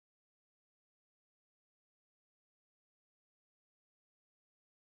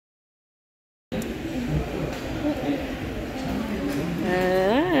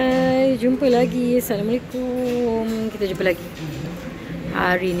jumpa lagi. Assalamualaikum. Kita jumpa lagi.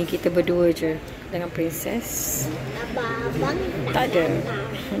 Hari ni kita berdua je dengan princess. Abang Tak ada.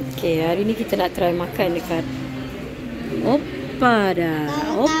 Okay, hari ni kita nak try makan dekat OPPADAK.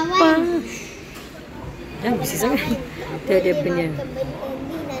 Oppa. Jangan bersih sangat. Dia ada punya.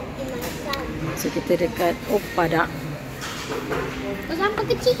 So kita dekat OPPADAK. Kau sampai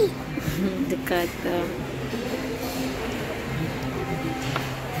kecil. Dekat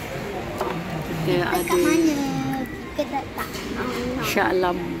kita ada mana? Kita tak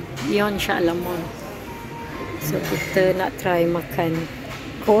Jalan, Beyond Jalan Mall. So kita nak try makan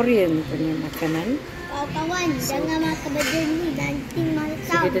Korean punya makanan. Kawan-kawan, jangan makan benda ni nanti malam.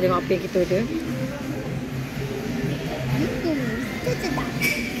 So kita tengok apa yang kita order. Itu sedap.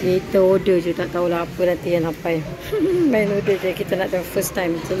 Kita order je, tak tahulah apa nanti yang sampai. Main order je, kita nak tahu first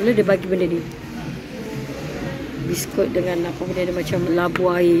time. So bila dia bagi benda ni, biskut dengan apa benda dia macam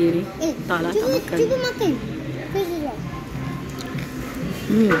labu air ni. Tak lah, tak makan. Cuba makan.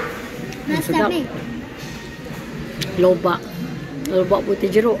 Sedap. Lobak putih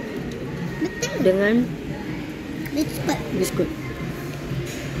jeruk. Betul. Dengan biskut. biskut.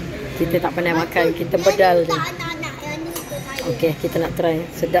 Kita tak pandai makan, kita bedal je. Okey, kita nak try.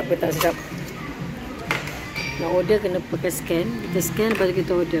 Sedap ke tak sedap? Nak order kena pakai scan. Kita scan lepas tu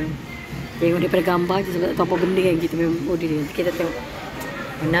kita order. Tengok daripada gambar je sebab tak tahu apa benda yang kita memang order dia. Kita tengok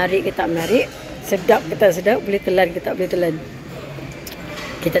menarik ke tak menarik, sedap ke tak sedap, boleh telan ke tak boleh telan.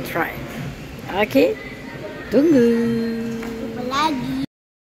 Kita try. Okey. Tunggu. Jumpa lagi.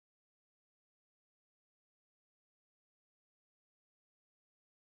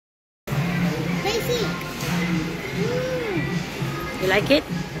 Tasty. You like it?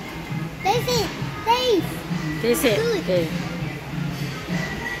 Tasty. Taste. Taste it. Good. Okay.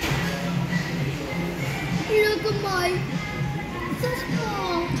 Look at my. So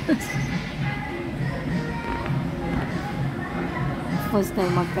small. First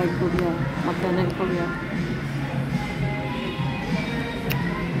time makan Korea, makanan Korea.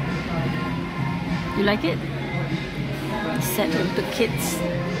 You like it? Set untuk kids.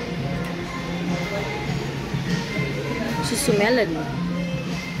 Susu melon.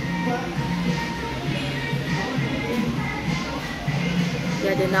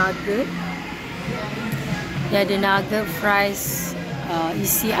 Dia ada nugget. Dia ada nugget, fries,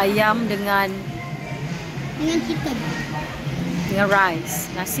 isi ayam dengan chicken. dengan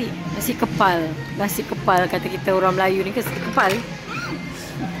rice, nasi kepal kata kita orang Melayu ni, nasi kepal. I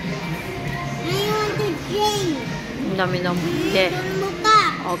want to drink. Minum. Okay. Buka.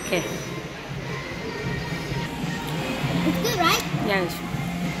 Okay. It's good, right? Yes.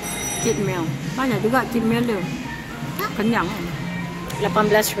 Kid meal. Banyak juga kid meal dia. Kenyang.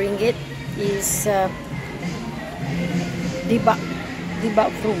 RM18 is dibak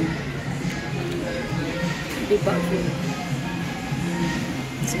room.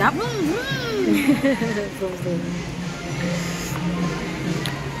 Sedap.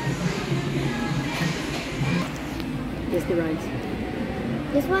 Yes, the rice.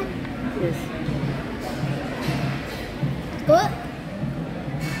 This one? Yes. Good.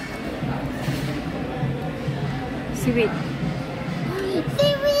 Seaweed.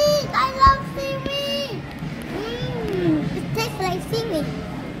 Seaweed! I love seaweed! It tastes like seaweed.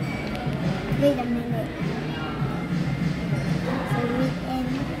 Wait a minute.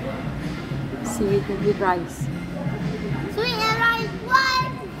 Seaweed with rice. Sweet and rice,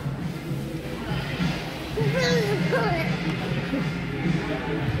 what?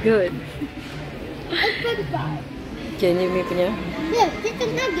 Good. It's pretty good. Okay, ni mi punya. Yeah,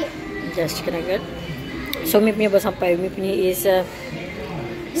 chicken nugget. Just chicken nugget. So mi punya baru sampai. Mi punya is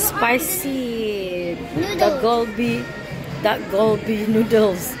spicy dak galbi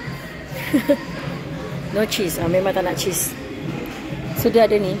noodles. No cheese. Memang tak nak cheese. So dia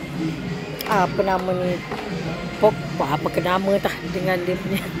ada ni. Apa nama ni? Pop apa ke nama tah dengan dia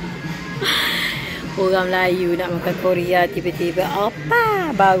punya. Orang Melayu nak makan Korea tiba-tiba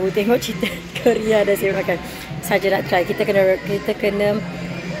apa? Baru tengok cerita Korea dah saya makan. Saja nak try. Kita kena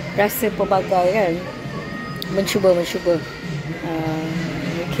rasa pelbagai kan. Mencuba.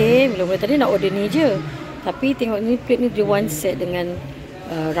 Okay, mula-mula tadi nak order ni je. Tapi tengok ni plate ni dia one set dengan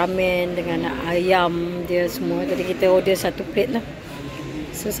ramen dengan ayam dia semua. Jadi kita order satu plate lah.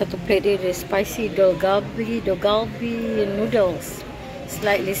 So satu plate dia ada spicy galbi noodles.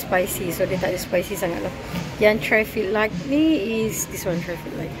 Slightly spicy. So dia tak ada spicy sangat lah. Yang traffic like ni is this one,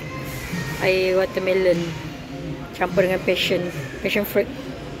 traffic like. Air watermelon campur dengan passion fruit.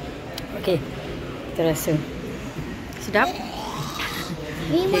 Okay, kita rasa. Sedap?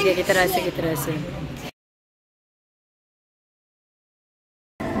 Okay, kita rasa.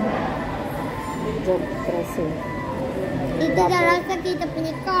 Jom, terasa. Kita dah rasa kita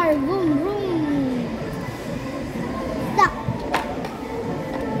punya car. Vroom, vroom. Tak.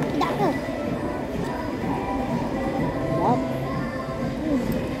 Tak ke? Sedap.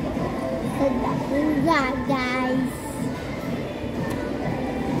 Sedap juga, guys.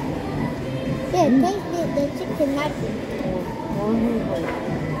 Taste the chicken nugget.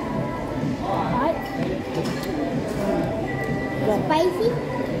 Hot. Spicy?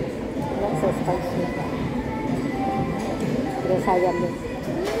 Not so spicy. Terus ayam ni.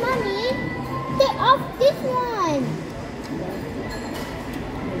 Mommy, take off this one.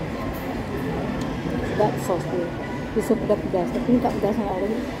 Sedap sos dia. Dia so pedas-pedas. Tapi ni tak pedas sangat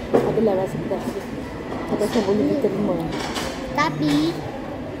lagi. Adalah rasa pedas sikit. Pedas yang boleh diterima. Tapi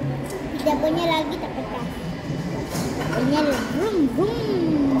kita punya lagi tak pedas. Punya vroom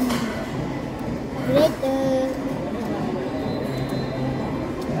vroom. Later.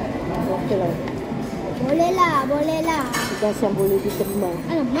 Okey lah. Boleh lah. Pedas yang boleh diterima.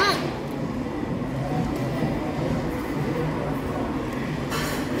 Alamak.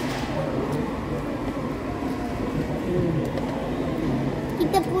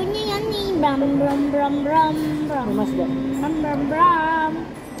 Kita punya yang ni bram. Memang sedap. Bram.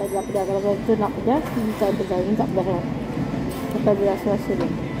 Tak ada pedas. Kalau tu nak pedas, kita pedas. Ini tak pedas lah. Sampai dia rasa-rasa dia.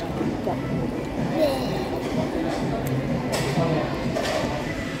 Sedap.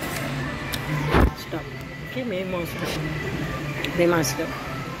 Sedap. Okay, memang sedap. Memang sedap.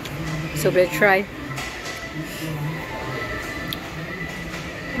 So, boleh try.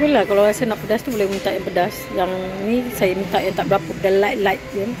 Boleh lah, kalau rasa nak pedas tu boleh minta yang pedas. Yang ni saya minta yang tak berapa pedas, light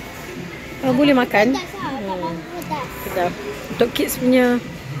je. Boleh makan. Sedap. Untuk kids punya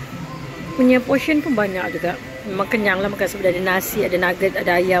portion pun banyak juga. Memang kenyang lah makan sebab ada nasi, ada nugget,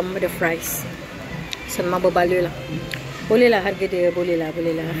 ada ayam, ada fries. So memang berbaloi lah. Boleh lah harga dia, boleh lah.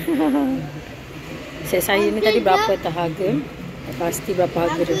 Saya ni tadi berapa tak harga? Pasti berapa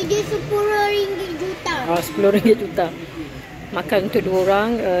harga dia. Harga dia RM10 juta. RM10 juta. Makan untuk 2 orang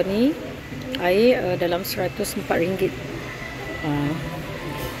ni air dalam RM104.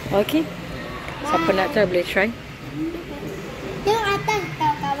 Okey. Siapa nak try boleh try. Tengok atas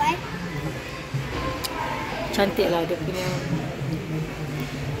tau kawan. Cantik lah dia punya.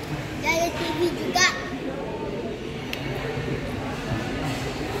 Dia ada TV juga.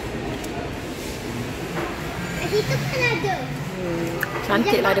 Itu kan ada.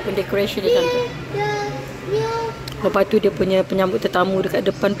 Cantik lah dia punya decoration dia cantik. Lepas tu dia punya penyambut tetamu dekat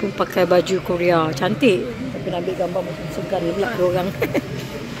depan pun pakai baju Korea. Cantik. Tapi nak ambil gambar macam segan pula diorang.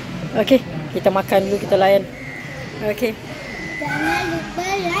 Okey, kita makan dulu, kita layan. Okey. Jangan lupa